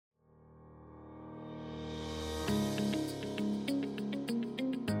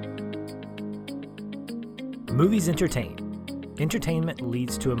Movies entertain. Entertainment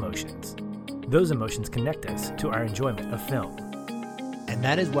leads to emotions. Those emotions connect us to our enjoyment of film. And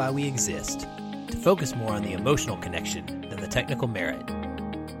that is why we exist, to focus more on the emotional connection than the technical merit.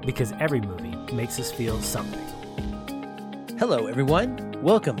 Because every movie makes us feel something. Hello, everyone.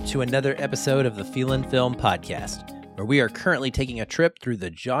 Welcome to another episode of the Feelin' Film Podcast, where we are currently taking a trip through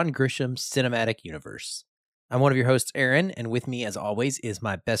the John Grisham cinematic universe. I'm one of your hosts, Aaron, and with me, as always, is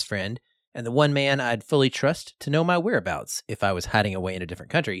my best friend, and the one man I'd fully trust to know my whereabouts if I was hiding away in a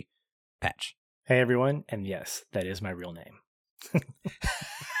different country, Patch. Hey, everyone, and yes, that is my real name.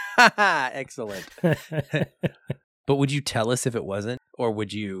 Excellent. But would you tell us if it wasn't? Or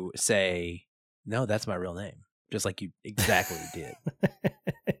would you say, no, that's my real name? Just like you exactly did.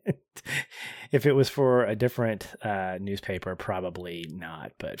 If it was for a different newspaper, probably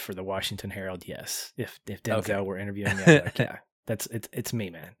not. But for the Washington Herald, yes. If Denzel were interviewing me, I'd be like, yeah, it's me,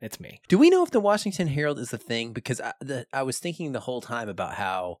 man. It's me. Do we know if the Washington Herald is the thing? Because I was thinking the whole time about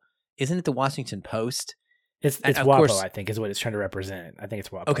how, isn't it the Washington Post? It's WAPO, course, I think, is what it's trying to represent. I think it's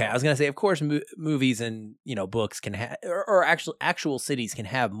WAPO. Okay, I was going to say, of course, movies and books can have, or actual cities can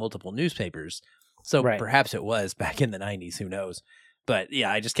have multiple newspapers. So right. Perhaps it was back in the 90s, who knows? But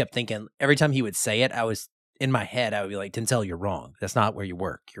yeah, I just kept thinking, every time he would say it, in my head, I would be like, Denzel, you're wrong. That's not where you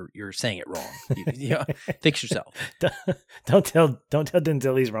work. You're saying it wrong. Fix yourself. Don't tell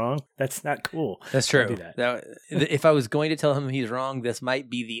Denzel he's wrong. That's not cool. That's true. Don't do that. If I was going to tell him he's wrong, this might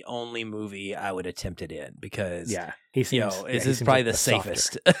be the only movie I would attempt it in, because he seems, this is probably like the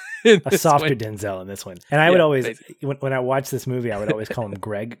safest. A softer Denzel in this one. And I would always, when I watch this movie, I would always call him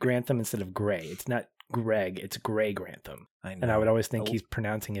Greg Grantham instead of Gray. It's not Greg, it's Gray Grantham. I know. And I would always think he's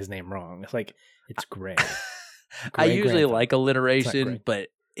pronouncing his name wrong. It's like, it's Gray. I usually Grantham. Like alliteration, but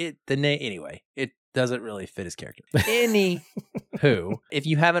the name anyway, it doesn't really fit his character. Anywho, if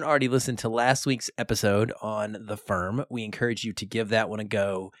you haven't already listened to last week's episode on The Firm, we encourage you to give that one a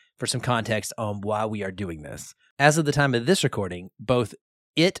go for some context on why we are doing this. As of the time of this recording, both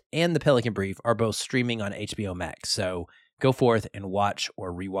it and The Pelican Brief are both streaming on HBO Max, so go forth and watch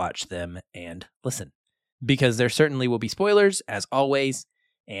or rewatch them and listen, because there certainly will be spoilers, as always,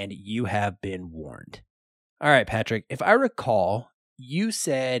 and you have been warned. All right, Patrick, if I recall, you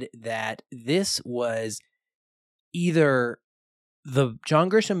said that this was either the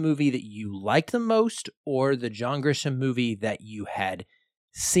John Grisham movie that you liked the most or the John Grisham movie that you had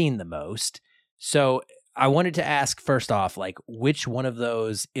seen the most. So I wanted to ask first off, which one of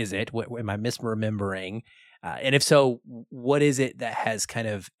those is it? What am I misremembering? And if so, what is it that has kind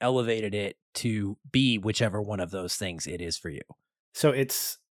of elevated it to be whichever one of those things it is for you? So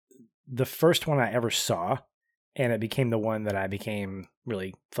it's the first one I ever saw, and it became the one that I became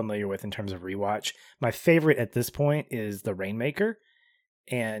really familiar with in terms of rewatch. My favorite at this point is The Rainmaker,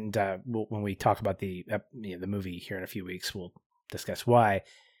 and when we talk about the movie here in a few weeks, we'll discuss why.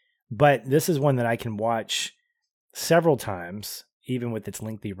 But this is one that I can watch several times, even with its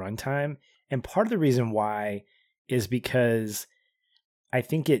lengthy runtime. And part of the reason why is because I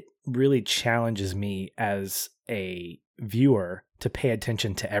think it really challenges me as a viewer to pay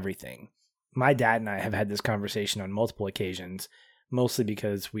attention to everything. My dad and I have had this conversation on multiple occasions, mostly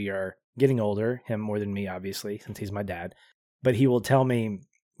because we are getting older, him more than me, obviously, since he's my dad. But he will tell me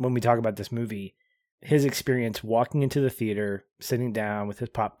when we talk about this movie, his experience walking into the theater, sitting down with his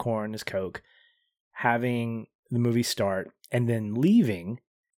popcorn, his Coke, having the movie start, and then leaving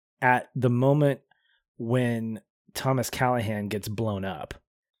at the moment when Thomas Callahan gets blown up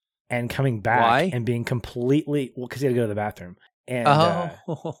and coming back and being completely, because he had to go to the bathroom. And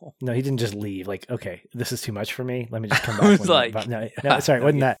no, he didn't just leave. Okay, this is too much for me. Let me just come back. No, sorry, it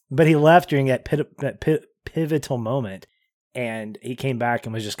wasn't that. But he left during that pivotal moment, and he came back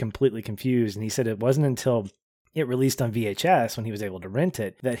and was just completely confused. And he said it wasn't until it released on VHS, when he was able to rent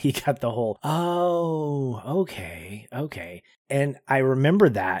it, that he got the whole, okay. And I remember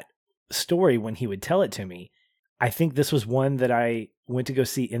that story when he would tell it to me. I think this was one that I went to go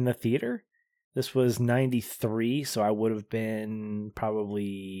see in the theater. This was 93, so I would have been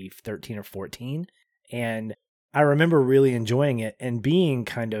probably 13 or 14. And I remember really enjoying it and being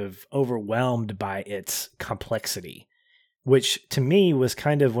kind of overwhelmed by its complexity, which to me was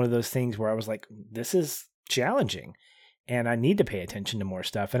kind of one of those things where I was like, this is challenging and I need to pay attention to more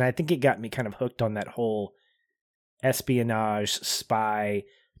stuff. And I think it got me kind of hooked on that whole espionage, spy,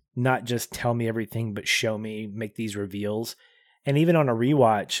 not just tell me everything, but show me, make these reveals. And even on a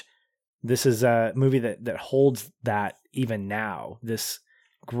rewatch, this is a movie that holds that even now, this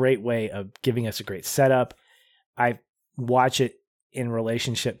great way of giving us a great setup. I watch it in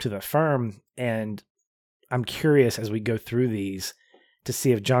relationship to The Firm, and I'm curious as we go through these to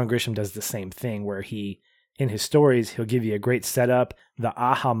see if John Grisham does the same thing, where he in his stories, he'll give you a great setup, the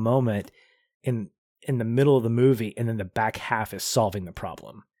aha moment in the middle of the movie, and then the back half is solving the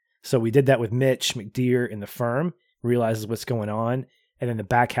problem. So we did that with Mitch McDeere in The Firm, realizes what's going on, and then the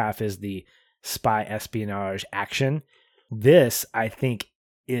back half is the spy espionage action. This, I think,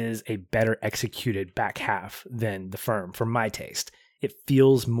 is a better executed back half than The Firm for my taste. It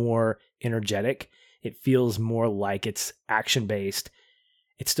feels more energetic. It feels more like it's action-based.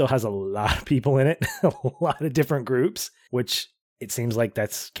 It still has a lot of people in it, a lot of different groups, which it seems like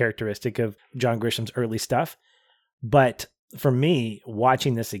that's characteristic of John Grisham's early stuff. But for me,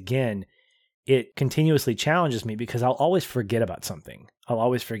 watching this again, it continuously challenges me because I'll always forget about something. I'll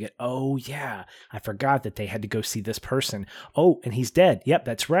always forget, oh yeah, I forgot that they had to go see this person. Oh, and he's dead. Yep,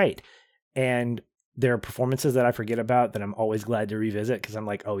 that's right. And there are performances that I forget about that I'm always glad to revisit because I'm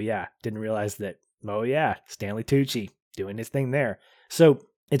like, oh yeah, didn't realize that, oh yeah, Stanley Tucci doing his thing there. So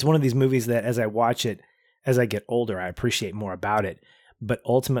it's one of these movies that as I watch it, as I get older, I appreciate more about it. But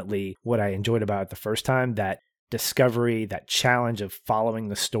ultimately, what I enjoyed about it the first time, that discovery, that challenge of following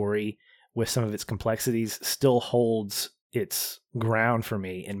the story with some of its complexities, still holds its ground for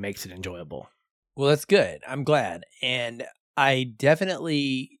me and makes it enjoyable. Well, that's good. I'm glad. And I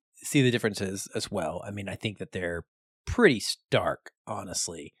definitely see the differences as well. I mean, I think that they're pretty stark,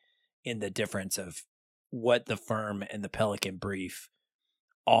 honestly, in the difference of what The Firm and the Pelican Brief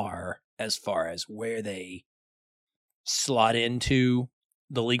are as far as where they slot into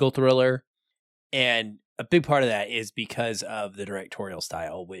the legal thriller. And a big part of that is because of the directorial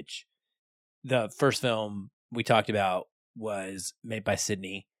style, which the first film we talked about was made by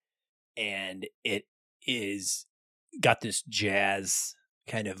Sidney, and it is got this jazz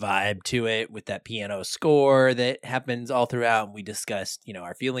kind of vibe to it with that piano score that happens all throughout. And we discussed,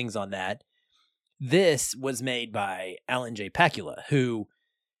 our feelings on that. This was made by Alan J. Pakula, who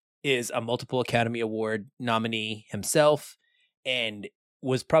is a multiple Academy Award nominee himself and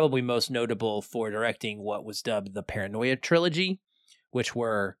was probably most notable for directing what was dubbed the Paranoia trilogy, which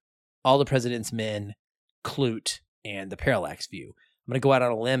were All the President's Men, Klute, and The Parallax View. I'm going to go out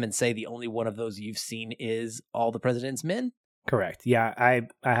on a limb and say the only one of those you've seen is All the President's Men. Correct. Yeah, I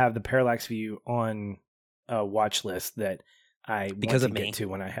have the Parallax View on a watch list that I because want of to me. get to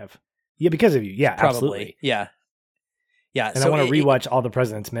when I have. Yeah, because of you. Yeah, probably. Absolutely. Yeah. Yeah. And so I want to rewatch All the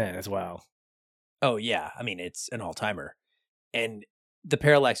President's Men as well. Oh, yeah. I mean, it's an all-timer. And the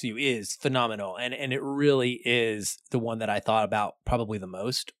Parallax View is phenomenal. And it really is the one that I thought about probably the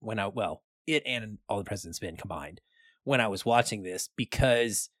most when it and All the President's Men combined when I was watching this,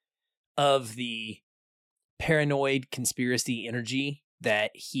 because of the paranoid conspiracy energy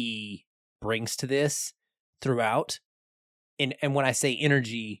that he brings to this throughout. And when I say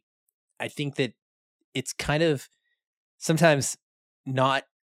energy, I think that it's kind of sometimes not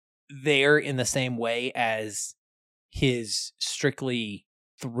there in the same way as his strictly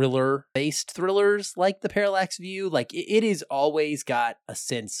thriller-based thrillers like The Parallax View. Like, it is always got a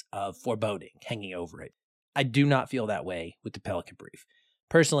sense of foreboding hanging over it. I do not feel that way with The Pelican Brief.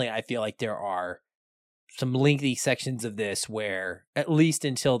 Personally, I feel like there are some lengthy sections of this where, at least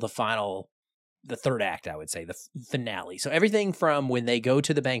until the third act, I would say, the finale. So everything from when they go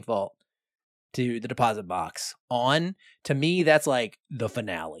to the bank vault to the deposit box on, to me, that's like the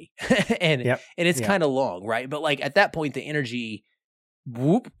finale. and it's kind of long, right? But like at that point, the energy,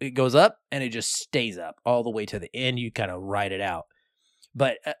 whoop, it goes up and it just stays up all the way to the end. You kind of ride it out.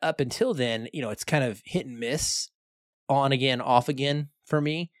 But up until then, it's kind of hit and miss, on again, off again for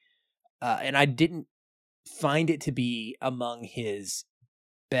me. And I didn't find it to be among his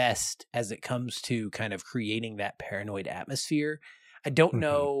best as it comes to kind of creating that paranoid atmosphere. I don't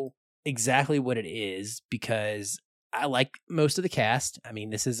know exactly what it is, because I like most of the cast. I mean,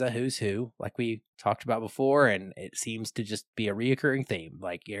 this is a who's who, like we talked about before, and it seems to just be a reoccurring theme.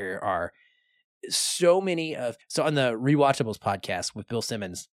 Like, there are so many so on the Rewatchables podcast with Bill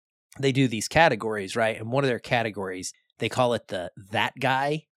Simmons, they do these categories, right? And one of their categories, they call it the That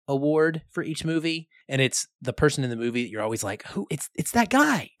Guy Award for each movie. And it's the person in the movie that you're always like, who? It's that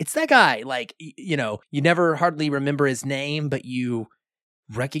guy. It's that guy. Like, you never hardly remember his name, but you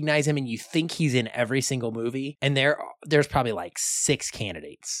recognize him and you think he's in every single movie. And there's probably like 6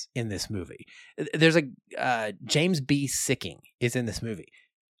 candidates in this movie. There's a James B. Sicking is in this movie.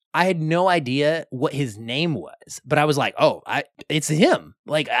 I had no idea what his name was, but I was like, oh, it's him.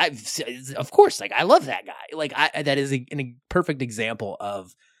 Like, of course, like, I love that guy. Like, that is a perfect example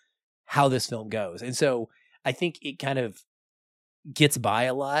of how this film goes. And so I think it kind of gets by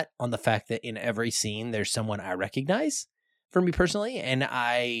a lot on the fact that in every scene, there's someone I recognize, for me personally, and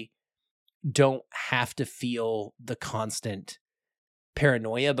I don't have to feel the constant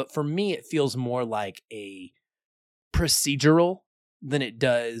paranoia, but for me, it feels more like a procedural than it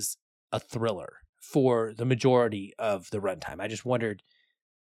does a thriller for the majority of the runtime. I just wondered,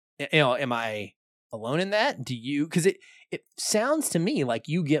 am I alone in that? Do you? Because it sounds to me like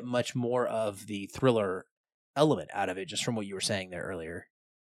you get much more of the thriller element out of it, just from what you were saying there earlier.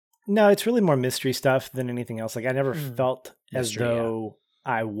 No, it's really more mystery stuff than anything else. Like I never felt as though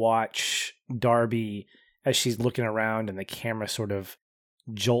I watch Darby as she's looking around and the camera sort of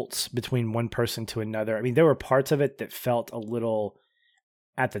jolts between one person to another. I mean, there were parts of it that felt a little,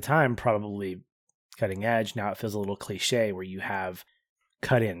 at the time, probably cutting edge. Now it feels a little cliche where you have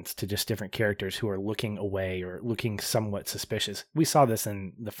cut-ins to just different characters who are looking away or looking somewhat suspicious. We saw this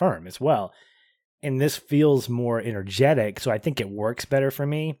in The Firm as well. And this feels more energetic, so I think it works better for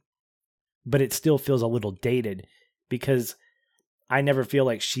me. But it still feels a little dated because I never feel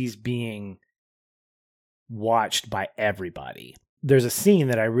like she's being watched by everybody. There's a scene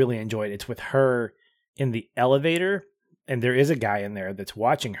that I really enjoyed. It's with her in the elevator, and there is a guy in there that's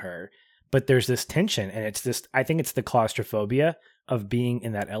watching her, but there's this tension, and it's this, I think it's the claustrophobia of being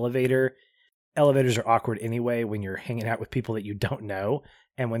in that elevator. Elevators are awkward anyway when you're hanging out with people that you don't know,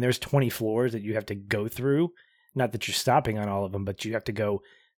 and when there's 20 floors that you have to go through, not that you're stopping on all of them, but you have to go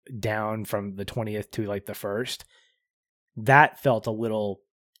down from the 20th to like the first. That felt a little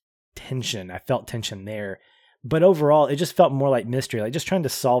tension. I felt tension there. But overall, it just felt more like mystery, like just trying to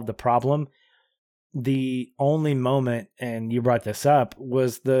solve the problem. The only moment, and you brought this up,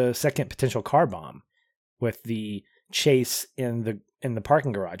 was the second potential car bomb with the chase in the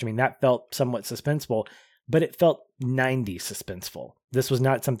parking garage. I mean, that felt somewhat suspenseful, but it felt 90s suspenseful. This was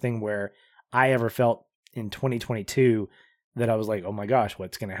not something where I ever felt in 2022 that I was like, oh my gosh,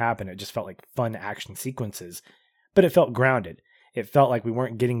 what's going to happen? It just felt like fun action sequences, but it felt grounded. It felt like we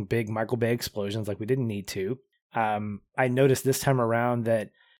weren't getting big Michael Bay explosions like we didn't need to. I noticed this time around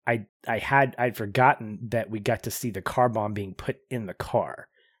that I'd forgotten that we got to see the car bomb being put in the car.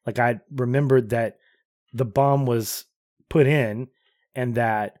 Like I remembered that the bomb was put in and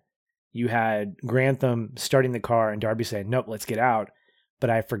that you had Grantham starting the car and Darby saying, nope, let's get out. But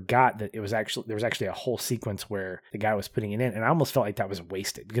I forgot that there was actually a whole sequence where the guy was putting it in. And I almost felt like that was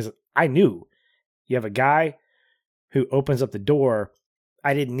wasted because I knew you have a guy who opens up the door.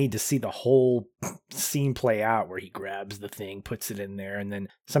 I didn't need to see the whole scene play out where he grabs the thing, puts it in there, and then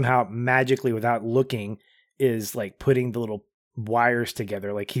somehow magically without looking is like putting the little wires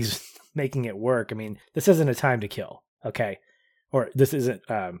together. Like he's making it work. I mean, this isn't a time to kill. Okay. Or this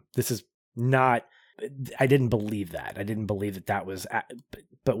is not, I didn't believe that. I didn't believe that was,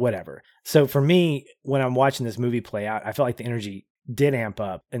 but whatever. So for me, when I'm watching this movie play out, I felt like the energy did amp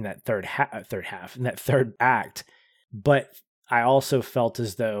up in that third act. But I also felt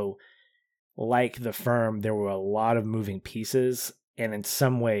as though, like The Firm, there were a lot of moving pieces. And in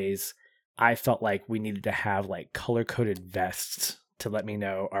some ways, I felt like we needed to have like color-coded vests to let me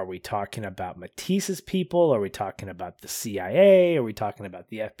know, are we talking about Matisse's people? Are we talking about the CIA? Are we talking about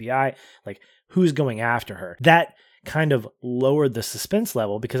the FBI? Like, who's going after her? That kind of lowered the suspense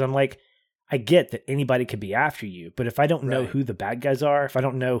level because I'm like, I get that anybody could be after you, but if I don't know who the bad guys are, if I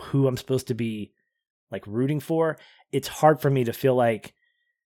don't know who I'm supposed to be like rooting for, it's hard for me to feel like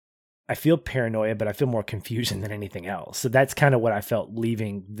I feel paranoia, but I feel more confusion than anything else. So that's kind of what I felt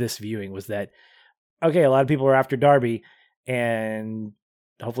leaving this viewing was that, okay, a lot of people are after Darby and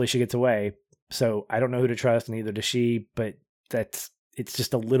hopefully she gets away. So I don't know who to trust, neither does she, but it's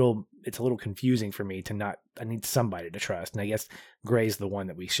a little confusing for me I need somebody to trust. And I guess Gray's the one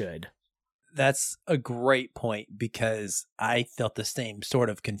that we should. That's a great point because I felt the same sort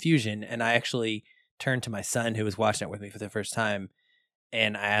of confusion. And I actually turned to my son who was watching it with me for the first time.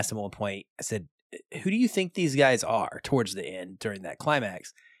 And I asked him at one point, I said, who do you think these guys are towards the end during that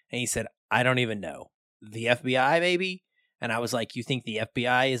climax? And he said, I don't even know. The FBI maybe? And I was like, you think the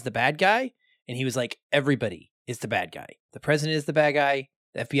FBI is the bad guy? And he was like, everybody is the bad guy. The president is the bad guy.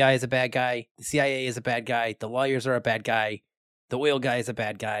 The FBI is a bad guy. The CIA is a bad guy. The lawyers are a bad guy. The oil guy is a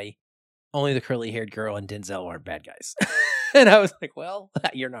bad guy. Only the curly-haired girl and Denzel aren't bad guys. And I was like, well,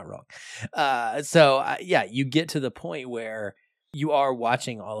 you're not wrong. Yeah, you get to the point where you are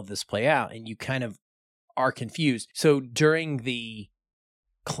watching all of this play out and you kind of are confused. So during the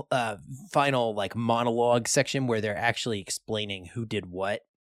final like monologue section where they're actually explaining who did what,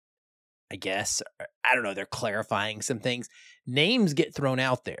 I guess, I don't know, they're clarifying some things. Names get thrown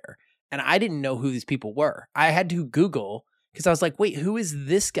out there and I didn't know who these people were. I had to Google because I was like, wait, who is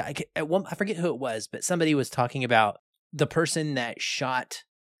this guy? I forget who it was, but somebody was talking about the person that shot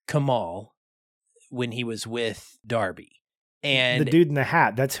Kamal when he was with Darby. And the dude in the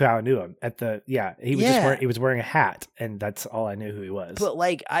hat, that's how I knew him. He was wearing a hat, and that's all I knew who he was. But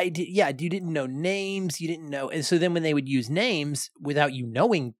like you didn't know names, you didn't know, and so then when they would use names without you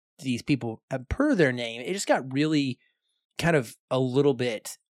knowing these people per their name, it just got really kind of a little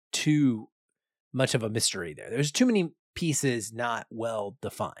bit too much of a mystery there. There's too many pieces not well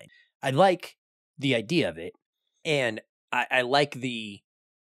defined. I like the idea of it, and I like the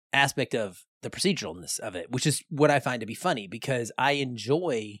aspect of the proceduralness of it, which is what I find to be funny, because I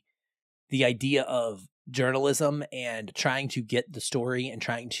enjoy the idea of journalism and trying to get the story and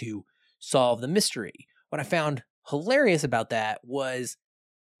trying to solve the mystery. What I found hilarious about that was,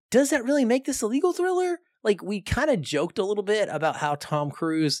 does that really make this a legal thriller? Like, we kind of joked a little bit about how Tom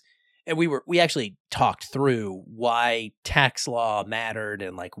Cruise, and we actually talked through why tax law mattered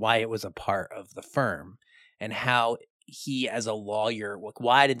and like why it was a part of the firm, and how he as a lawyer,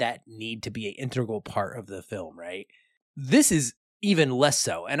 why did that need to be an integral part of the film, right? This is even less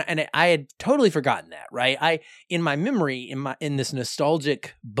so. And I had totally forgotten that, right? In my memory, in this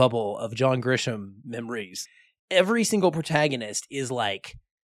nostalgic bubble of John Grisham memories, every single protagonist is like,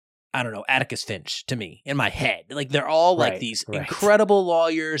 I don't know, Atticus Finch to me in my head. Like, they're all like these incredible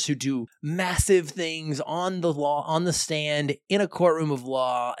lawyers who do massive things on the stand in a courtroom of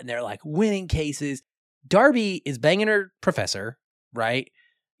law, and they're like winning cases. Darby is banging her professor, right?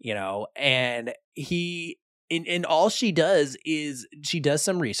 You know, and and all she does is she does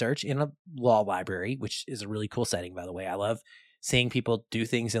some research in a law library, which is a really cool setting, by the way. I love seeing people do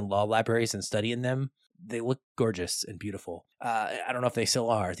things in law libraries and studying them. They look gorgeous and beautiful. I don't know if they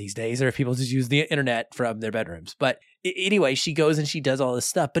still are these days, or if people just use the internet from their bedrooms. But anyway, she goes and she does all this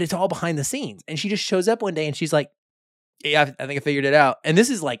stuff, but it's all behind the scenes. And she just shows up one day and she's like, yeah, I think I figured it out. And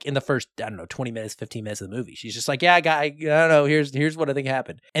this is like in the first, 20 minutes, 15 minutes of the movie. She's just like, yeah, I don't know. Here's what I think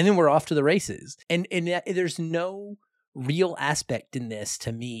happened. And then we're off to the races. And there's no real aspect in this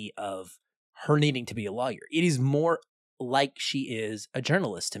to me of her needing to be a lawyer. It is more like she is a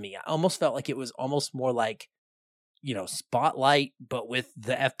journalist to me. I almost felt like it was almost more like, Spotlight, but with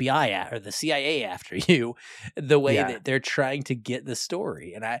the FBI or the CIA after you, the way that they're trying to get the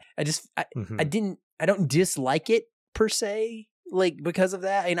story. And I don't dislike it per se, like, because of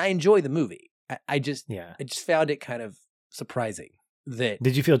that. And I enjoy the movie. I just found it kind of surprising that.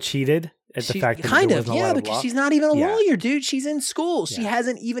 Did you feel cheated at the fact that kind of, because she's not even a lawyer, dude. She's in school. She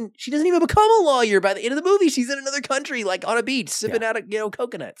doesn't even become a lawyer by the end of the movie. She's in another country, like on a beach, sipping out of,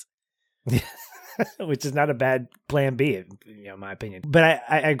 coconuts. Which is not a bad plan B, in my opinion. But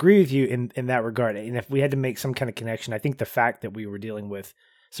I agree with you in that regard. And if we had to make some kind of connection, I think the fact that we were dealing with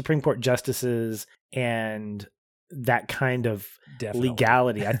Supreme Court justices and that kind of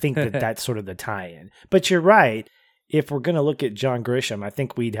legality, I think that's sort of the tie-in. But you're right. If we're going to look at John Grisham, I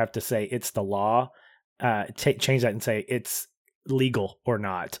think we'd have to say it's the law. Change that and say it's legal or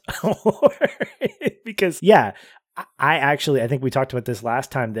not. Because, I think we talked about this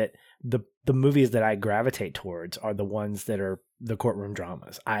last time, that the movies that I gravitate towards are the ones that are the courtroom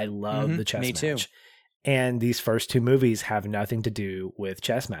dramas. I love the chess match. Too. And these first two movies have nothing to do with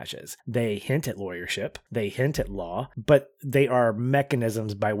chess matches. They hint at lawyership, they hint at law, but they are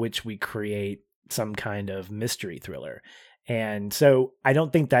mechanisms by which we create some kind of mystery thriller. And so I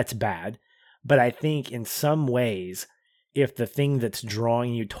don't think that's bad, but I think in some ways, if the thing that's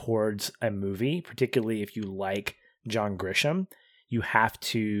drawing you towards a movie, particularly if you like John Grisham, you have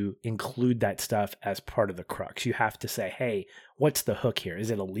to include that stuff as part of the crux. You have to say, hey, what's the hook here?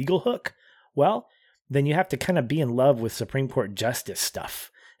 Is it a legal hook? Well, then you have to kind of be in love with Supreme Court justice stuff.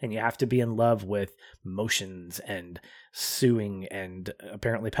 And you have to be in love with motions and suing and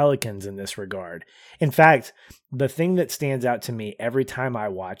apparently pelicans in this regard. In fact, the thing that stands out to me every time I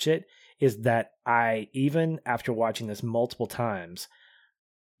watch it is that even after watching this multiple times,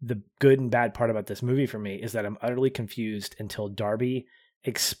 the good and bad part about this movie for me is that I'm utterly confused until Darby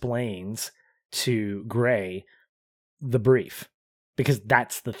explains to Gray the brief, because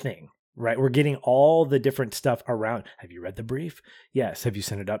that's the thing. Right. We're getting all the different stuff around. Have you read the brief? Yes. Have you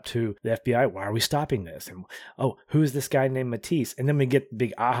sent it up to the FBI? Why are we stopping this? And who is this guy named Matisse? And then we get the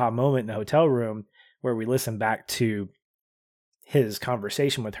big aha moment in the hotel room where we listen back to his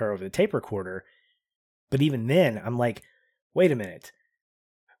conversation with her over the tape recorder. But even then, I'm like, wait a minute.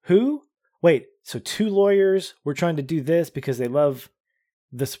 Who? Wait, so two lawyers were trying to do this because they love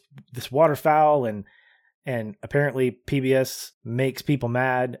this waterfowl, and apparently PBS makes people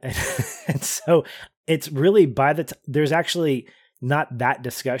mad. And so it's really there's actually not that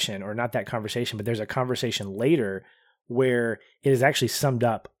discussion or not that conversation, but there's a conversation later where it is actually summed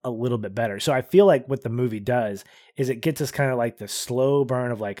up a little bit better. So I feel like what the movie does is it gets us kind of like the slow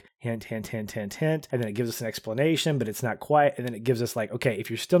burn of like hint, hint, hint, hint, hint, and then it gives us an explanation, but it's not quite. And then it gives us like, okay, if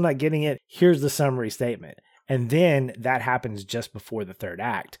you're still not getting it, here's the summary statement. And then that happens just before the third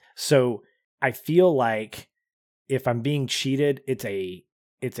act. So I feel like if I'm being cheated, it's a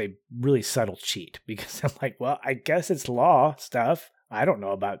really subtle cheat, because I'm like, well, I guess it's law stuff. I don't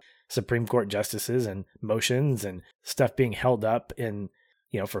know about Supreme Court justices and motions and stuff being held up in,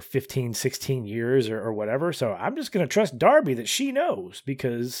 for 15, 16 years or whatever. So I'm just going to trust Darby that she knows,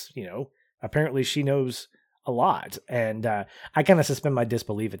 because, apparently she knows a lot. And I kind of suspend my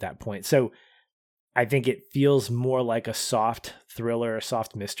disbelief at that point. So I think it feels more like a soft thriller, a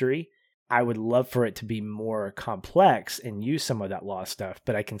soft mystery. I would love for it to be more complex and use some of that law stuff,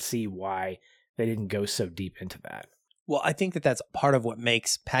 but I can see why they didn't go so deep into that. Well, I think that that's part of what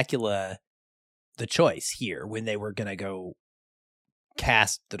makes Pakula the choice here when they were going to go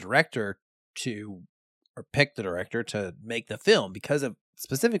cast the director or pick the director to make the film, because of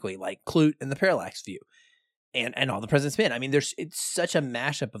specifically like Klute and the Parallax View and All the President's Men. I mean, it's such a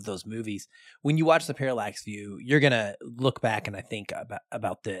mashup of those movies. When you watch the Parallax View, you're going to look back and I think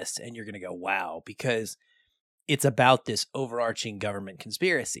about this, and you're going to go, wow, because it's about this overarching government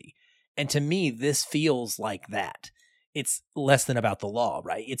conspiracy. And to me, this feels like that. It's less than about the law,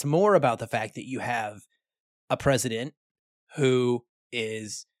 right? It's more about the fact that you have a president who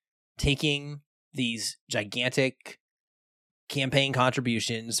is taking these gigantic campaign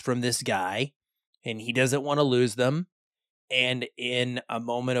contributions from this guy, and he doesn't want to lose them. And in a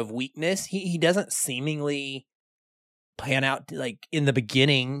moment of weakness, he doesn't seemingly pan out, like in the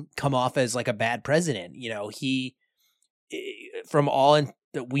beginning, come off as like a bad president. He, from all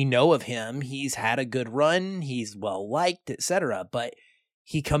that we know of him, he's had a good run, he's well liked, etc. But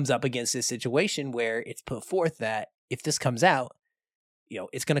he comes up against this situation where it's put forth that if this comes out,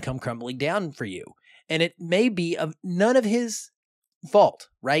 it's going to come crumbling down for you. And it may be of none of his fault,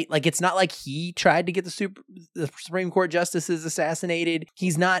 right? Like, it's not like he tried to get the Supreme Court justices assassinated.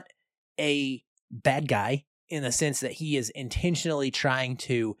 He's not a bad guy in the sense that he is intentionally trying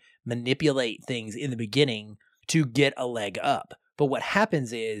to manipulate things in the beginning to get a leg up. But what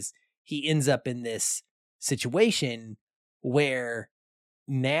happens is he ends up in this situation where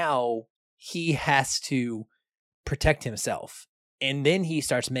now he has to protect himself. And then he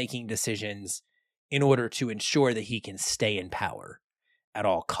starts making decisions in order to ensure that he can stay in power at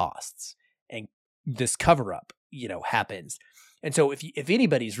all costs. And this cover up, happens. And so if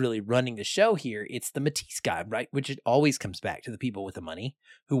anybody's really running the show here, it's the Matisse guy, right? Which it always comes back to the people with the money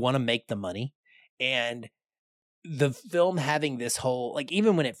who want to make the money. And the film having this whole, like,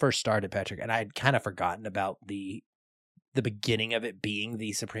 even when it first started, Patrick, and I had kind of forgotten about the beginning of it being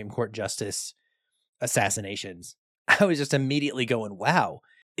the Supreme Court justice assassinations, I was just immediately going, wow,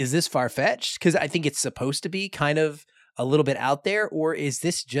 is this far-fetched? Because I think it's supposed to be kind of a little bit out there, or is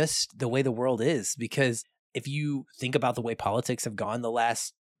this just the way the world is? Because if you think about the way politics have gone the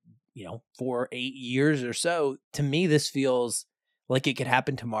last, 4 or 8 years or so, to me, this feels like it could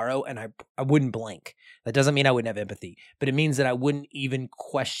happen tomorrow, and I wouldn't blink. That doesn't mean I wouldn't have empathy, but it means that I wouldn't even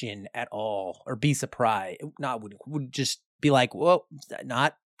question at all or be surprised. Would just be like, well,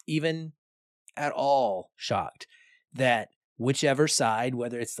 not even at all shocked that whichever side,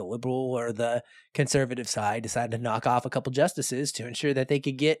 whether it's the liberal or the conservative side, decided to knock off a couple justices to ensure that they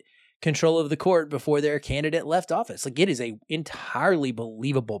could get control of the court before their candidate left office. Like, it is a entirely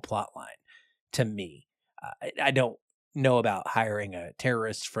believable plot line to me. I don't know about hiring a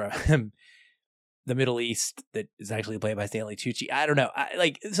terrorist from the Middle East that is actually played by Stanley Tucci. I don't know.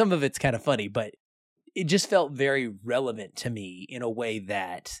 Some of it's kind of funny, but it just felt very relevant to me in a way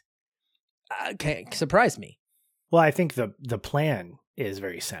that surprised me. Well, I think the plan is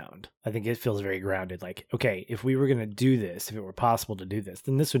very sound. I think it feels very grounded. Like, okay, if we were going to do this, if it were possible to do this,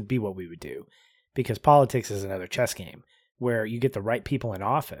 then this would be what we would do. Because politics is another chess game where you get the right people in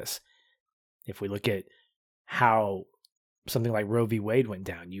office. If we look at how something like Roe v. Wade went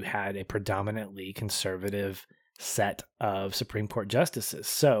down, you had a predominantly conservative set of Supreme Court justices.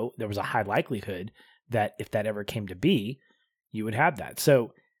 So there was a high likelihood that if that ever came to be, you would have that.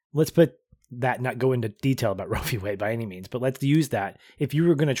 So let's put that, not go into detail about Roe v. Wade by any means, but let's use that. If you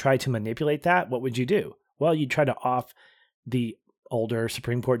were going to try to manipulate that, what would you do? Well, you'd try to off the older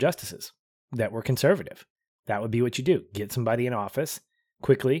Supreme Court justices that were conservative. That would be what you do. Get somebody in office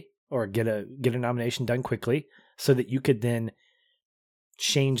quickly, or get a nomination done quickly, so that you could then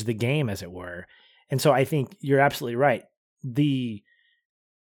change the game, as it were. And so I think you're absolutely right. Maybe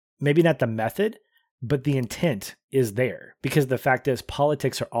not the method, but the intent is there, because the fact is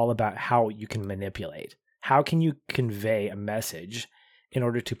politics are all about how you can manipulate, how can you convey a message in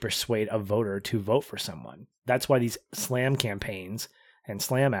order to persuade a voter to vote for someone? That's why these slam campaigns and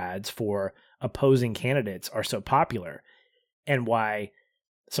slam ads for opposing candidates are so popular, and why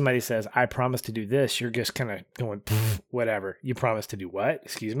somebody says, I promise to do this, you're just kind of going, whatever. You promise to do what?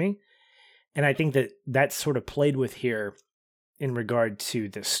 Excuse me? And I think that that's sort of played with here in regard to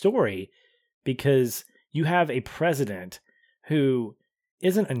the story, because you have a president who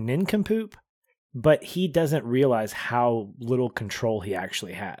isn't a nincompoop, but he doesn't realize how little control he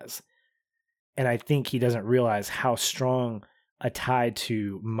actually has. And I think he doesn't realize how strong a tie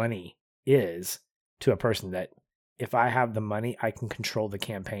to money is to a person, that if I have the money, I can control the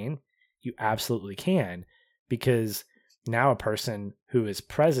campaign. You absolutely can, because now a person who is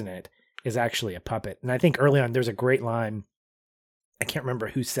president is actually a puppet. And I think early on, there's a great line. I can't remember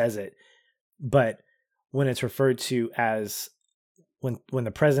who says it, but when it's referred to as, when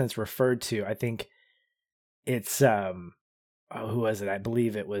the president's referred to, I think it's, who was it? I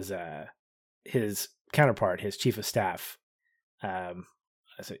believe it was his counterpart, his chief of staff,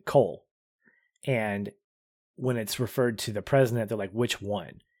 is it Cole? And when it's referred to the president, they're like, which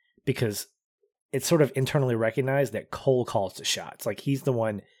one? Because it's sort of internally recognized that Cole calls the shots. Like, he's the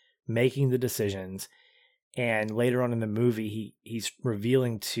one making the decisions. And later on in the movie, he's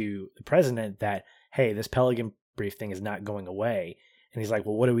revealing to the president that, hey, this Pelican Brief thing is not going away. And he's like,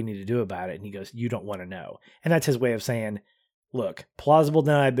 well, what do we need to do about it? And he goes, you don't want to know. And that's his way of saying, look, plausible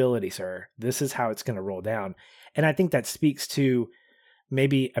deniability, sir. This is how it's going to roll down. And I think that speaks to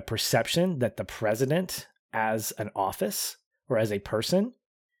maybe a perception that the president as an office or as a person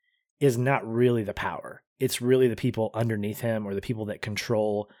is not really the power. It's really the people underneath him, or the people that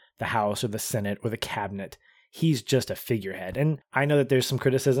control the House or the Senate or the cabinet. He's just a figurehead. And I know that there's some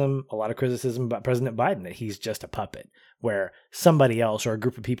criticism, a lot of criticism about President Biden, that he's just a puppet, where somebody else or a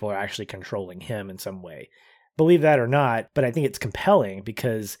group of people are actually controlling him in some way. Believe that or not, but I think it's compelling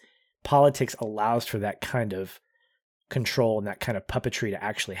because politics allows for that kind of control and that kind of puppetry to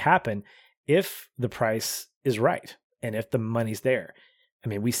actually happen if the price is right and if the money's there. I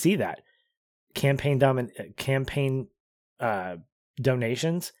mean, we see that campaign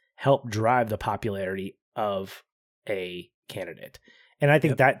donations help drive the popularity of a candidate. And I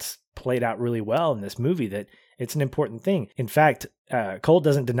think that's played out really well in this movie, that it's an important thing. In fact, Cole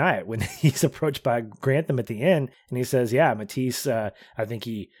doesn't deny it when he's approached by Grantham at the end, and he says, yeah, Matisse, I think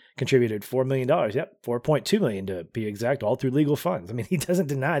he contributed $4 million. Yep, $4.2 million to be exact, all through legal funds. I mean, he doesn't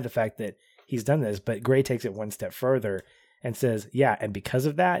deny the fact that he's done this, but Gray takes it one step further and says, yeah, and because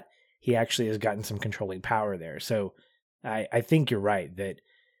of that, he actually has gotten some controlling power there. So I think you're right that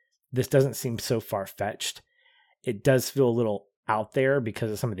this doesn't seem so far-fetched. It does feel a little out there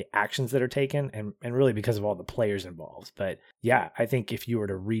because of some of the actions that are taken and really because of all the players involved. But yeah, I think if you were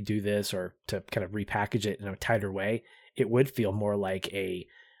to redo this or to kind of repackage it in a tighter way, it would feel more like a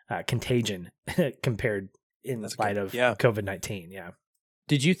Contagion compared in light of COVID-19. Yeah.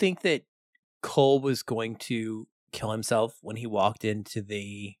 Did you think that Cole was going to kill himself when he walked into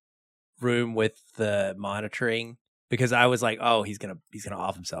the room with the monitoring? Because I was like, oh, he's gonna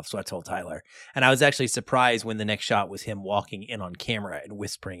off himself. So I told Tyler. And I was actually surprised when the next shot was him walking in on camera and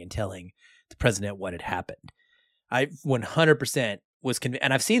whispering and telling the president what had happened. I 100% was convinced,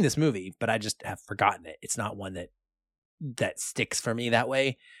 and I've seen this movie, but I just have forgotten it. It's not one that sticks for me that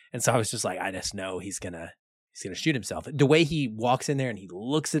way. And so I was just like, I just know he's gonna shoot himself. The way he walks in there and he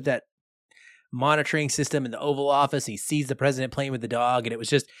looks at that monitoring system in the Oval Office, he sees the president playing with the dog, and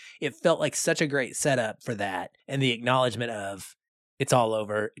it felt like such a great setup for that, and the acknowledgement of it's all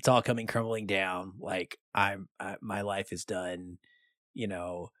over, it's all coming crumbling down, like my life is done.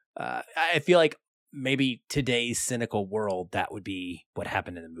 I feel like maybe today's cynical world, that would be what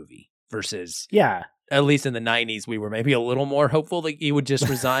happened in the movie, versus at least in the 90s we were maybe a little more hopeful that he would just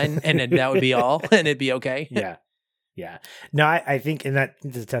resign and then that would be all and it'd be okay. Yeah. No, I think, and that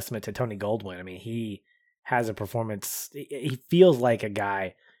is a testament to Tony Goldwyn. I mean, he has a performance. He feels like a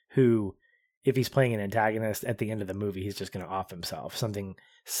guy who, if he's playing an antagonist at the end of the movie, he's just going to off himself. Something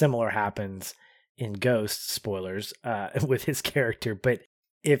similar happens in Ghost, spoilers, with his character. But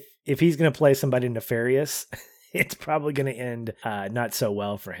if he's going to play somebody nefarious, it's probably going to end not so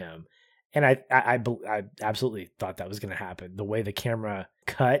well for him. And I absolutely thought that was going to happen. The way the camera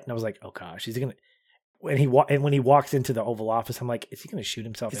cut, and I was like, oh gosh, he's going to. When he walks into the Oval Office, I'm like, is he going to shoot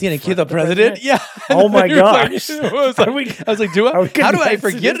himself? Is he going to kill the president? Yeah. Oh my gosh. I was like, how do I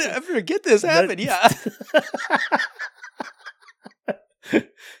forget it? I forget this happened. Yeah.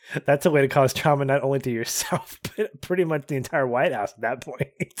 That's a way to cause trauma not only to yourself, but pretty much the entire White House at that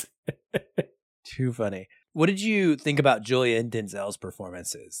point. Too funny. What did you think about Julia and Denzel's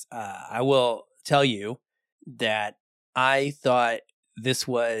performances? I will tell you, that I thought this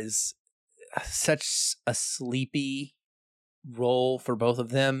was such a sleepy role for both of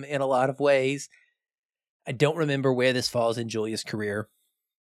them in a lot of ways. I don't remember where this falls in Julia's career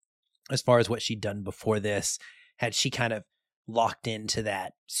as far as what she'd done before this. Had she kind of locked into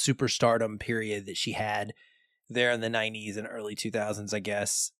that superstardom period that she had there in the 90s and early 2000s, I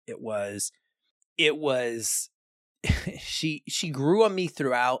guess it was. She grew on me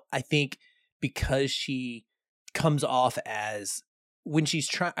throughout, I think, because she comes off as, when she's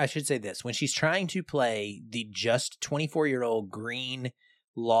trying to play the just 24-year-old green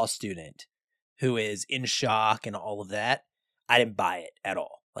law student who is in shock and all of that, I didn't buy it at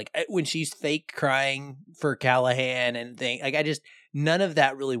all. Like, when she's fake crying for Callahan and none of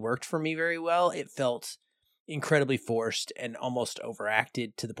that really worked for me very well. It felt incredibly forced and almost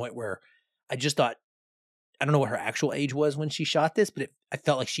overacted to the point where I just thought, I don't know what her actual age was when she shot this, but I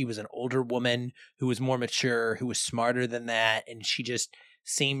felt like she was an older woman who was more mature, who was smarter than that. And she just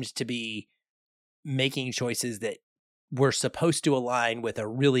seemed to be making choices that were supposed to align with a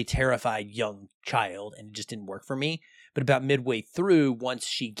really terrified young child. And it just didn't work for me. But about midway through, once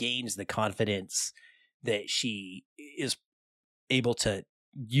she gains the confidence that she is able to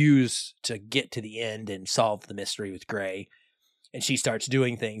use to get to the end and solve the mystery with Gray, and she starts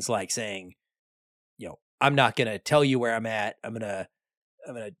doing things like saying, I'm not going to tell you where I'm at. I'm going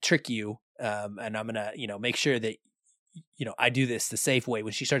to trick you. And I'm going to, make sure that, I do this the safe way.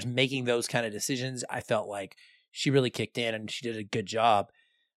 When she starts making those kind of decisions, I felt like she really kicked in and she did a good job.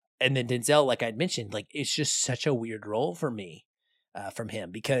 And then Denzel, like I'd mentioned, like, it's just such a weird role for me from him,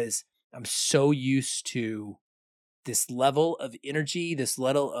 because I'm so used to this level of energy, this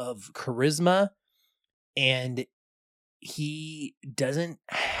level of charisma, and he doesn't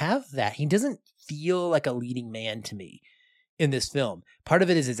have that. He doesn't feel like a leading man to me in this film. Part of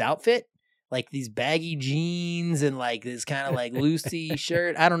it is his outfit, like these baggy jeans and like this kind of like loosey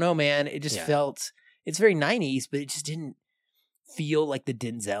shirt. I don't know, man. It just felt, it's very 90s, but it just didn't feel like the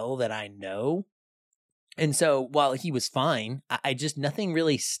Denzel that I know. And so while he was fine, I just, nothing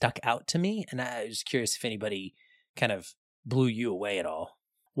really stuck out to me. And I was curious if anybody kind of blew you away at all.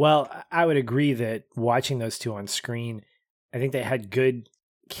 Well, I would agree that watching those two on screen, I think they had good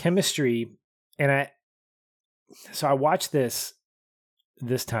chemistry. And I watched this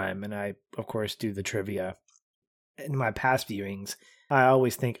time, and I, of course, do the trivia. In my past viewings, I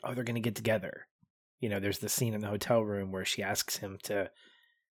always think, oh, they're going to get together. There's the scene in the hotel room where she asks him to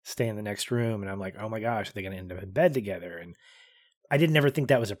stay in the next room. And I'm like, oh my gosh, are they going to end up in bed together? And I didn't ever think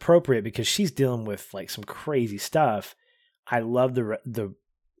that was appropriate because she's dealing with like some crazy stuff. I love the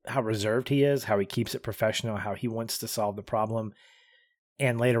how reserved he is, how he keeps it professional, how he wants to solve the problem.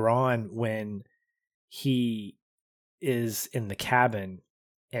 And later on, when he is in the cabin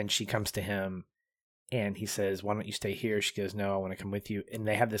and she comes to him and he says, why don't you stay here? She goes, no, I want to come with you. And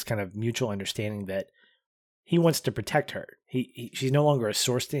they have this kind of mutual understanding that he wants to protect her. She's no longer a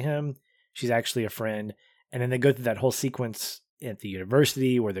source to him. She's actually a friend. And then they go through that whole sequence at the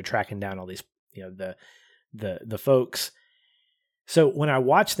university where they're tracking down all these, the folks. So when I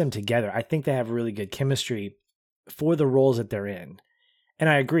watch them together, I think they have really good chemistry for the roles that they're in. And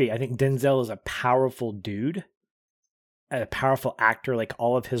I agree. I think Denzel is a powerful dude, a powerful actor. Like,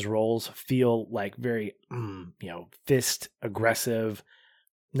 all of his roles feel like very, fist aggressive,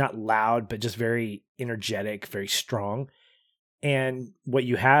 not loud, but just very energetic, very strong. And what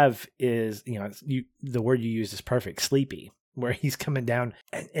you have is, the word you used is perfect, sleepy, where he's coming down.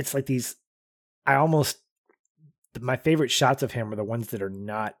 And it's like these, my favorite shots of him are the ones that are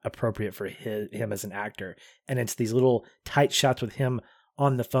not appropriate for him as an actor. And it's these little tight shots with him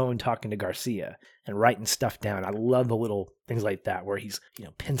on the phone talking to Garcia and writing stuff down. I love the little things like that where he's,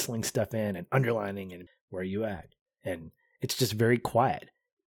 penciling stuff in and underlining and where are you at? And it's just very quiet.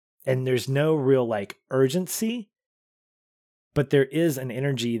 And there's no real like urgency, but there is an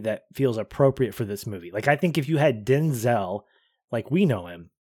energy that feels appropriate for this movie. Like, I think if you had Denzel, like we know him,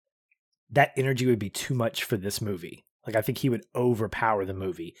 that energy would be too much for this movie. Like, I think he would overpower the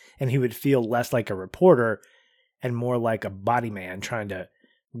movie and he would feel less like a reporter and more like a body man trying to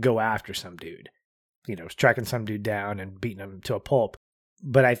go after some dude, tracking some dude down and beating him to a pulp.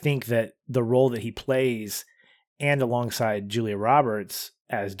 But I think that the role that he plays, and alongside Julia Roberts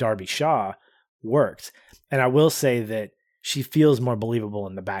as Darby Shaw, worked. And I will say that she feels more believable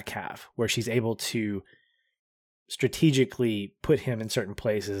in the back half, where she's able to strategically put him in certain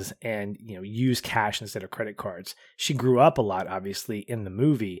places and, use cash instead of credit cards. She grew up a lot, obviously, in the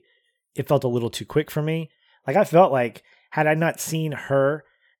movie. It felt a little too quick for me. Like, I felt like, had I not seen her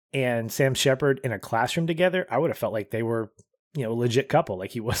and Sam Shepard in a classroom together, I would have felt like they were a legit couple.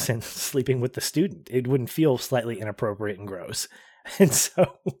 Like he wasn't sleeping with the student. It wouldn't feel slightly inappropriate and gross. And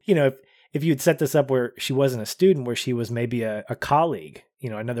so, if you had set this up where she wasn't a student, where she was maybe a colleague,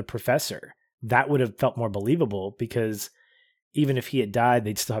 another professor, that would have felt more believable, because even if he had died,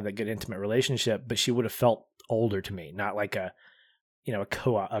 they'd still have that good intimate relationship, but she would have felt older to me, not like a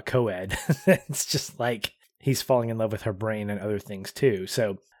co-ed. It's just like he's falling in love with her brain and other things too.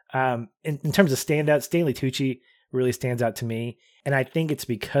 So in terms of standouts, Stanley Tucci really stands out to me. And I think it's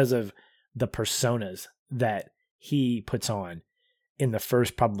because of the personas that he puts on in the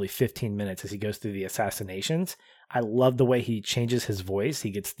first probably 15 minutes as he goes through the assassinations. I love the way he changes his voice.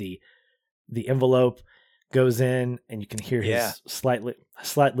 He gets the envelope, goes in, and you can hear his slightly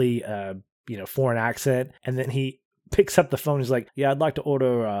foreign accent. And then he picks up the phone. He's like, "Yeah, I'd like to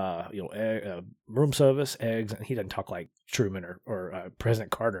order, room service, eggs." And he doesn't talk like Truman or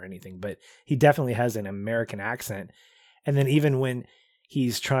President Carter or anything, but he definitely has an American accent. And then even when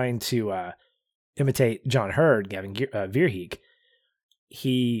he's trying to imitate John Hurd, Gavin Verheek,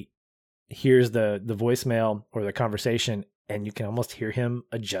 he hears the voicemail or the conversation, and you can almost hear him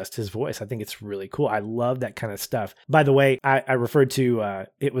adjust his voice. I think it's really cool. I love that kind of stuff. By the way, I referred to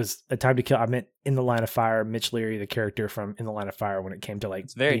It Was a Time to Kill. I meant In the Line of Fire, Mitch Leary, the character from In the Line of Fire, when it came to like...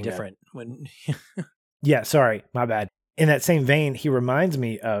 It's very different. Yeah, sorry, my bad. In that same vein, he reminds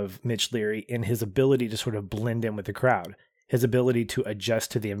me of Mitch Leary in his ability to sort of blend in with the crowd, his ability to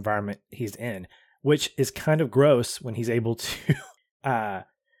adjust to the environment he's in, which is kind of gross when he's able to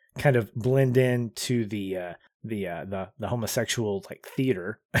kind of blend into the homosexual like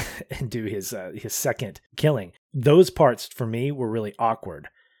theater and do his second killing. Those parts for me were really awkward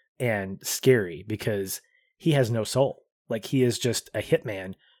and scary because he has no soul. Like he is just a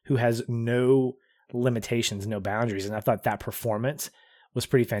hitman who has no limitations, no boundaries. And I thought that performance was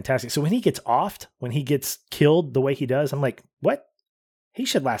pretty fantastic. So when he gets offed, when he gets killed the way he does, I'm like, what? He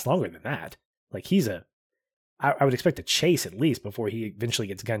should last longer than that. Like I would expect a chase at least before he eventually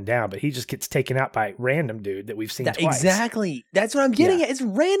gets gunned down, but he just gets taken out by random dude that we've seen twice. Exactly. That's what I'm getting at. It's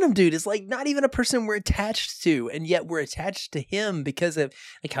random dude. It's like not even a person we're attached to, and yet we're attached to him because of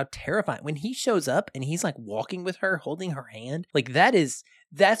like how terrifying. When he shows up and he's like walking with her, holding her hand, like that's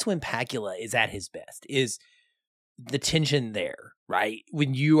when Pakula is at his best, is the tension there, right?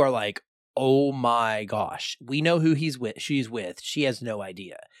 When you are like, oh my gosh, we know who she's with. She has no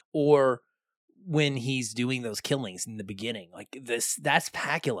idea. Or when he's doing those killings in the beginning, like that's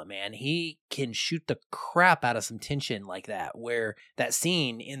Pakula, man. He can shoot the crap out of some tension like that, where that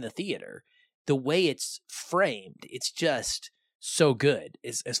scene in the theater, the way it's framed, it's just so good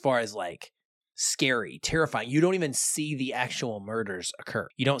as far as like scary, terrifying. You don't even see the actual murders occur.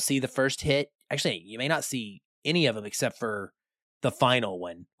 You don't see the first hit. Actually, you may not see any of them except for the final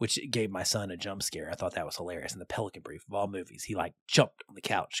one, which gave my son a jump scare. I thought that was hilarious. In the Pelican Brief of all movies, he like jumped on the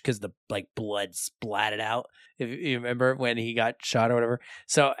couch because the like blood splatted out. If you remember when he got shot or whatever.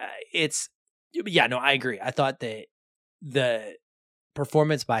 So I agree. I thought that the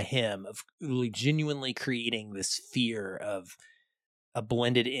performance by him of really genuinely creating this fear of a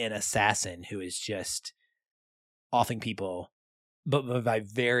blended in assassin who is just offing people, but by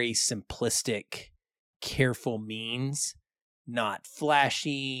very simplistic, careful means. Not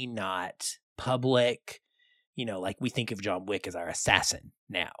flashy, not public, like we think of John Wick as our assassin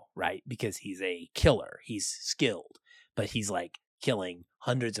now, right? Because he's a killer, he's skilled, but he's like killing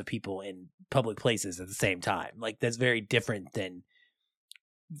hundreds of people in public places at the same time. Like that's very different than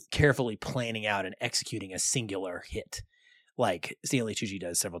carefully planning out and executing a singular hit like Stanley Tucci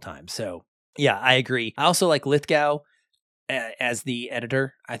does several times. So yeah, I agree. I also like Lithgow as the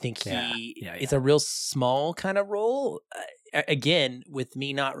editor. I think it's a real small kind of role. Again, with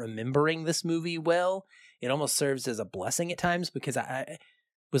me not remembering this movie well, it almost serves as a blessing at times because I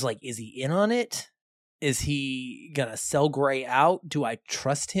was like, is he in on it? Is he gonna sell Gray out? Do I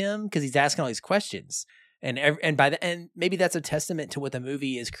trust him? Because he's asking all these questions, and by the end, maybe that's a testament to what the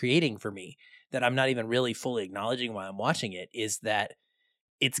movie is creating for me. That I'm not even really fully acknowledging while I'm watching it is that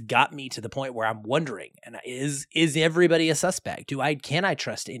it's got me to the point where I'm wondering, and is everybody a suspect? Can I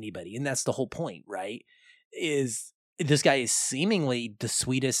trust anybody? And that's the whole point, right? This guy is seemingly the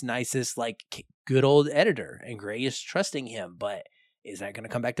sweetest, nicest, like good old editor, and Gray is trusting him, but is that going to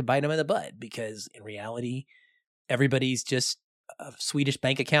come back to bite him in the butt? Because in reality, everybody's just a Swedish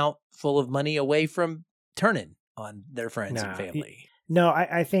bank account full of money away from turning on their friends and family. No,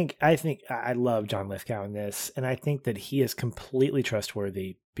 I think I love John Lithgow in this, and I think that he is completely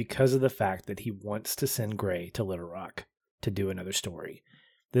trustworthy because of the fact that he wants to send Gray to Little Rock to do another story.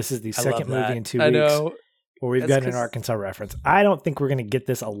 This is the second movie in 2 weeks. I know. Where we've got an Arkansas reference. I don't think we're going to get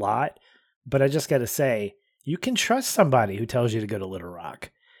this a lot, but I just got to say, you can trust somebody who tells you to go to Little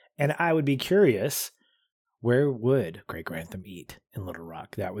Rock. And I would be curious, where would Greg Grantham eat in Little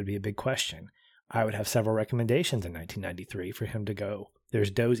Rock? That would be a big question. I would have several recommendations in 1993 for him to go.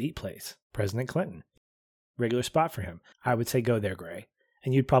 There's Doe's Eat Place, President Clinton. Regular spot for him. I would say go there, Gray.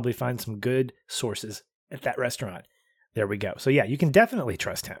 And you'd probably find some good sources at that restaurant. There we go. So yeah, you can definitely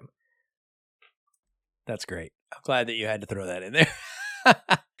trust him. That's great. I'm glad that you had to throw that in there.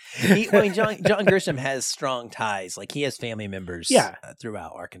 John Grisham has strong ties. Like he has family members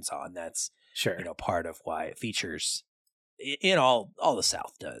throughout Arkansas, and that's part of why it features in all the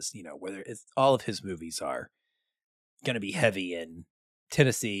South does. Whether it's all of his movies are going to be heavy in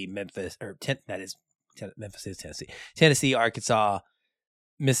Tennessee, Memphis, Memphis is Tennessee, Tennessee, Arkansas,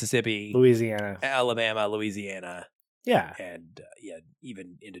 Mississippi, Louisiana, Alabama, Louisiana, and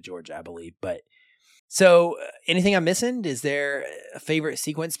even into Georgia, I believe, but. So anything I'm missing? Is there a favorite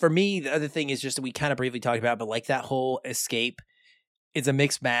sequence? For me, the other thing is just that we kind of briefly talked about, but like that whole escape, it's a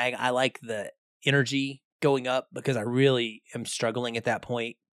mixed bag. I like the energy going up because I really am struggling at that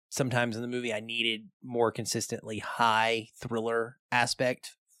point. Sometimes in the movie, I needed more consistently high thriller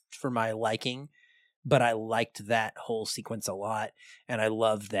aspect for my liking, but I liked that whole sequence a lot. And I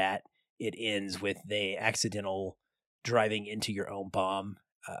love that it ends with the accidental driving into your own bomb.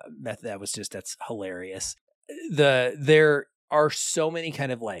 That's hilarious. There are so many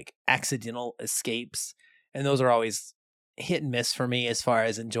kind of like accidental escapes, and those are always hit and miss for me as far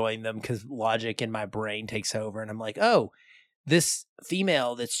as enjoying them because logic in my brain takes over, and I'm like, oh, this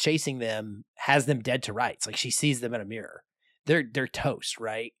female that's chasing them has them dead to rights. Like she sees them in a mirror. They're toast,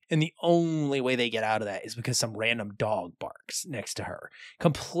 right? And the only way they get out of that is because some random dog barks next to her.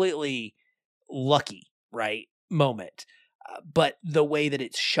 Completely lucky, right? Moment. But the way that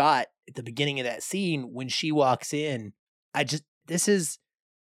it's shot at the beginning of that scene when she walks in, this is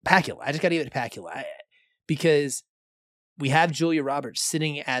Pacula. I just got to give it to Pacula because we have Julia Roberts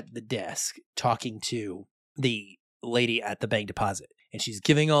sitting at the desk talking to the lady at the bank deposit, and she's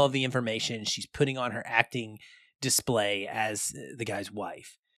giving all of the information. She's putting on her acting display as the guy's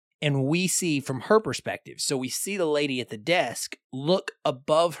wife. And we see from her perspective. So we see the lady at the desk look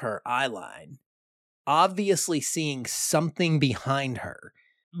above her eye line, obviously seeing something behind her,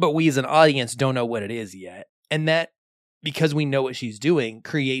 but we as an audience don't know what it is yet. And that, because we know what she's doing,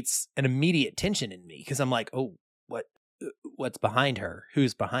 creates an immediate tension in me because I'm like, oh, what's behind her?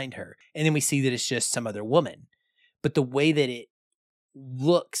 Who's behind her? And then we see that it's just some other woman. But the way that it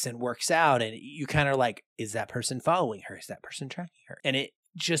looks and works out, and you kind of like, is that person following her? Is that person tracking her? And it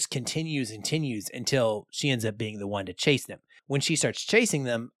just continues until she ends up being the one to chase them. When she starts chasing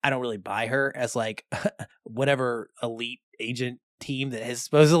them, I don't really buy her as like whatever elite agent team that is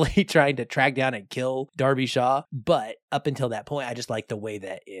supposedly trying to track down and kill Darby Shaw. But up until that point, I just like the way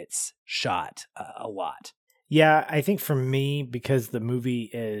that it's shot a lot. Yeah, I think for me, because the movie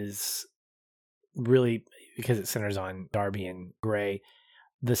is really, because it centers on Darby and Gray,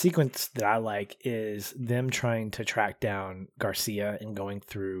 the sequence that I like is them trying to track down Garcia and going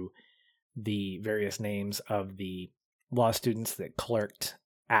through the various names of the law students that clerked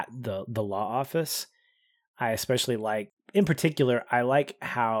at the law office. I especially like, in particular, I like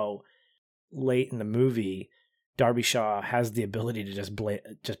how late in the movie, Darby Shaw has the ability to just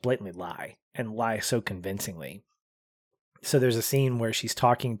blatantly lie, and lie so convincingly. So there's a scene where she's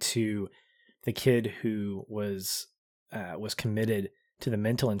talking to the kid who was committed to the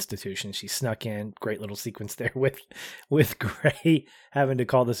mental institution. She snuck in, great little sequence there with Gray having to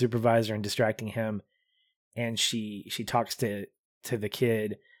call the supervisor and distracting him. And she talks to the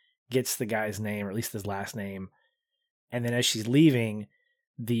kid, gets the guy's name, or at least his last name. And then as she's leaving,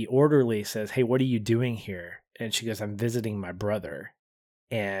 the orderly says, "Hey, what are you doing here?" And she goes, "I'm visiting my brother."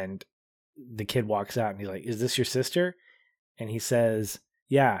 And the kid walks out and he's like, "Is this your sister?" And he says,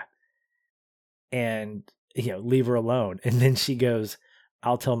 "Yeah." And, leave her alone. And then she goes,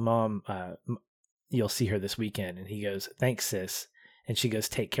 "I'll tell Mom you'll see her this weekend." And he goes, "Thanks, sis." And she goes,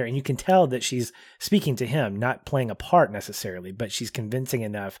 "Take care." And you can tell that she's speaking to him, not playing a part necessarily, but she's convincing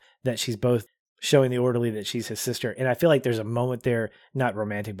enough that she's both showing the orderly that she's his sister. And I feel like there's a moment there, not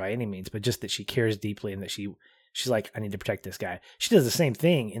romantic by any means, but just that she cares deeply and that she's like, I need to protect this guy. She does the same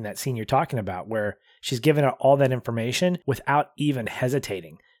thing in that scene you're talking about, where she's given out all that information without even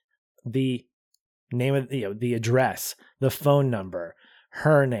hesitating. The name of the address, the phone number,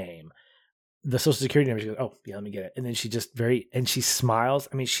 her name, the social security number. She goes, "Oh yeah, let me get it." And then and she smiles.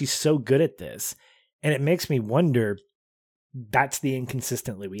 I mean, she's so good at this. And it makes me wonder, that's the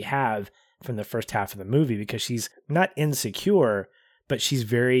inconsistently we have from the first half of the movie, because she's not insecure, but she's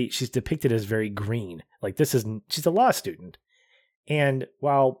depicted as very green. Like she's a law student. And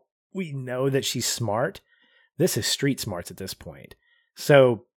while we know that she's smart, This is street smarts at this point.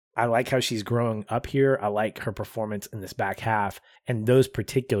 So I like how she's growing up here. I like her performance in this back half. And those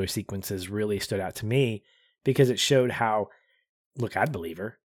particular sequences really stood out to me because it showed how, look, I'd believe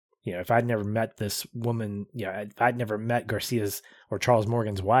her. You know, if I'd never met this woman, if I'd never met Garcia's or Charles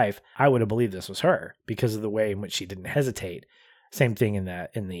Morgan's wife, I would have believed this was her because of the way in which she didn't hesitate. Same thing in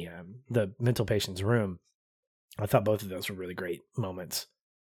the mental patient's room. I thought both of those were really great moments.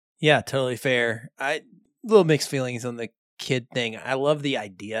 Yeah, totally fair. Little mixed feelings on the kid thing. I love the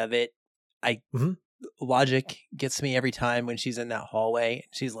idea of it. Logic gets me every time when she's in that hallway.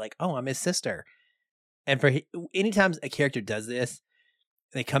 She's like, "Oh, I'm his sister." And for anytime a character does this,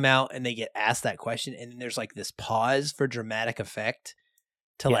 they come out and they get asked that question, and then there's like this pause for dramatic effect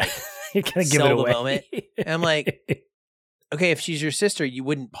to like sell the moment. And I'm like, okay, if she's your sister, you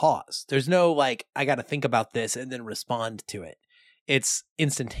wouldn't pause. There's no like, I got to think about this and then respond to it. It's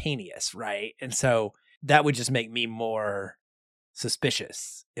instantaneous, right? And so that would just make me more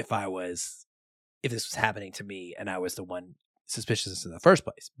suspicious if this was happening to me and I was the one suspicious in the first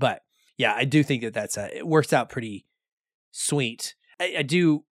place. But yeah, I do think that it works out pretty sweet.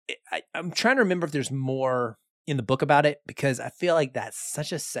 I'm trying to remember if there's more in the book about it, because I feel like that's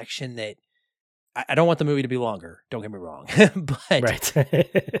such a section that I don't want the movie to be longer. Don't get me wrong, but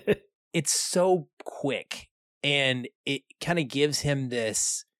it's so quick, and it kind of gives him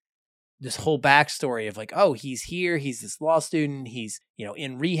this whole backstory of like, oh, he's here. He's this law student. He's,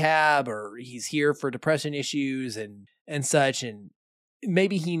 in rehab, or he's here for depression issues and such. And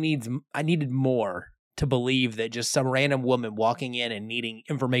maybe I needed more to believe that just some random woman walking in and needing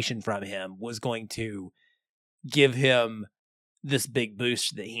information from him was going to give him this big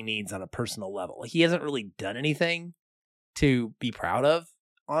boost that he needs on a personal level. He hasn't really done anything to be proud of,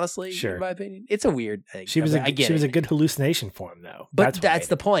 honestly, in my opinion. It's a weird thing. She was a good hallucination for him, though. But that's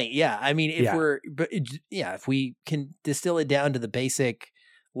the point. Yeah. I mean, if we can distill it down to the basic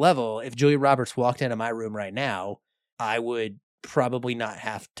level, if Julia Roberts walked into my room right now, I would probably not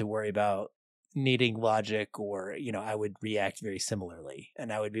have to worry about needing logic, or, I would react very similarly,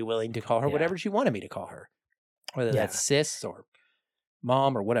 and I would be willing to call her whatever she wanted me to call her, whether that's sis or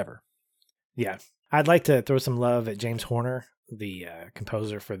mom or whatever. Yeah. I'd like to throw some love at James Horner, the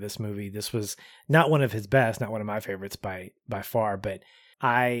composer for this movie. This was not one of his best, not one of my favorites by far, but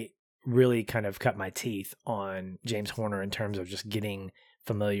I really kind of cut my teeth on James Horner in terms of just getting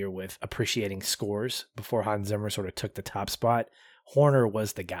familiar with appreciating scores before Hans Zimmer sort of took the top spot. Horner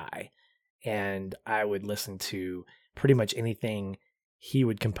was the guy, and I would listen to pretty much anything he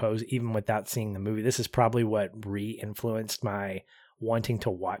would compose, even without seeing the movie. This is probably what re-influenced my wanting to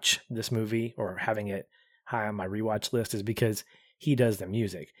watch this movie or having it high on my rewatch list, is because he does the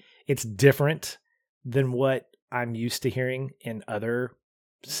music. It's different than what I'm used to hearing in other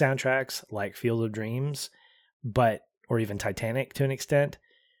soundtracks like Field of Dreams, or even Titanic to an extent.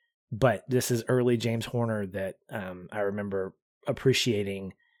 But this is early James Horner that I remember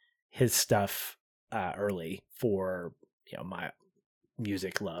appreciating his stuff early for my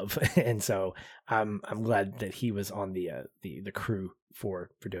music love, and so I'm glad that he was on the crew for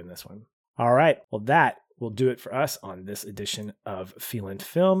doing this one. All right, well, that will do it for us on this edition of Feelin'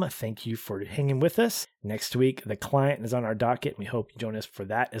 Film. Thank you for hanging with us. Next week, The Client is on our docket, and we hope you join us for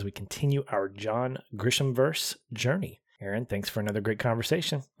that as we continue our John Grisham-verse journey. Aaron, thanks for another great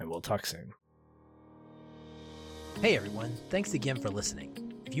conversation, and we'll talk soon. Hey everyone, thanks again for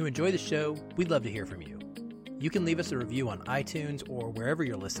listening. If you enjoy the show, we'd love to hear from you. You can leave us a review on iTunes or wherever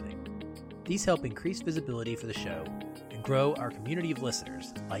you're listening. These help increase visibility for the show and grow our community of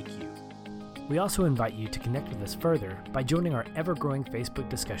listeners like you. We also invite you to connect with us further by joining our ever-growing Facebook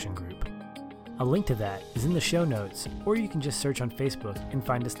discussion group. A link to that is in the show notes, or you can just search on Facebook and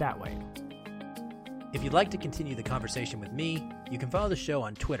find us that way. If you'd like to continue the conversation with me, you can follow the show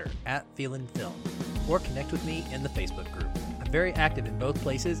on Twitter @FeelinFilm, or connect with me in the Facebook group. I'm very active in both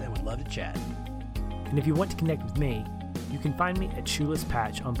places and would love to chat. And if you want to connect with me, you can find me at Shoeless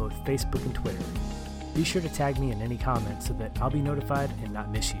Patch on both Facebook and Twitter. Be sure to tag me in any comments so that I'll be notified and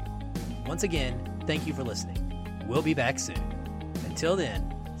not miss you. Once again, thank you for listening. We'll be back soon. Until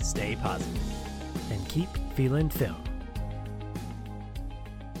then, stay positive. And keep feeling film.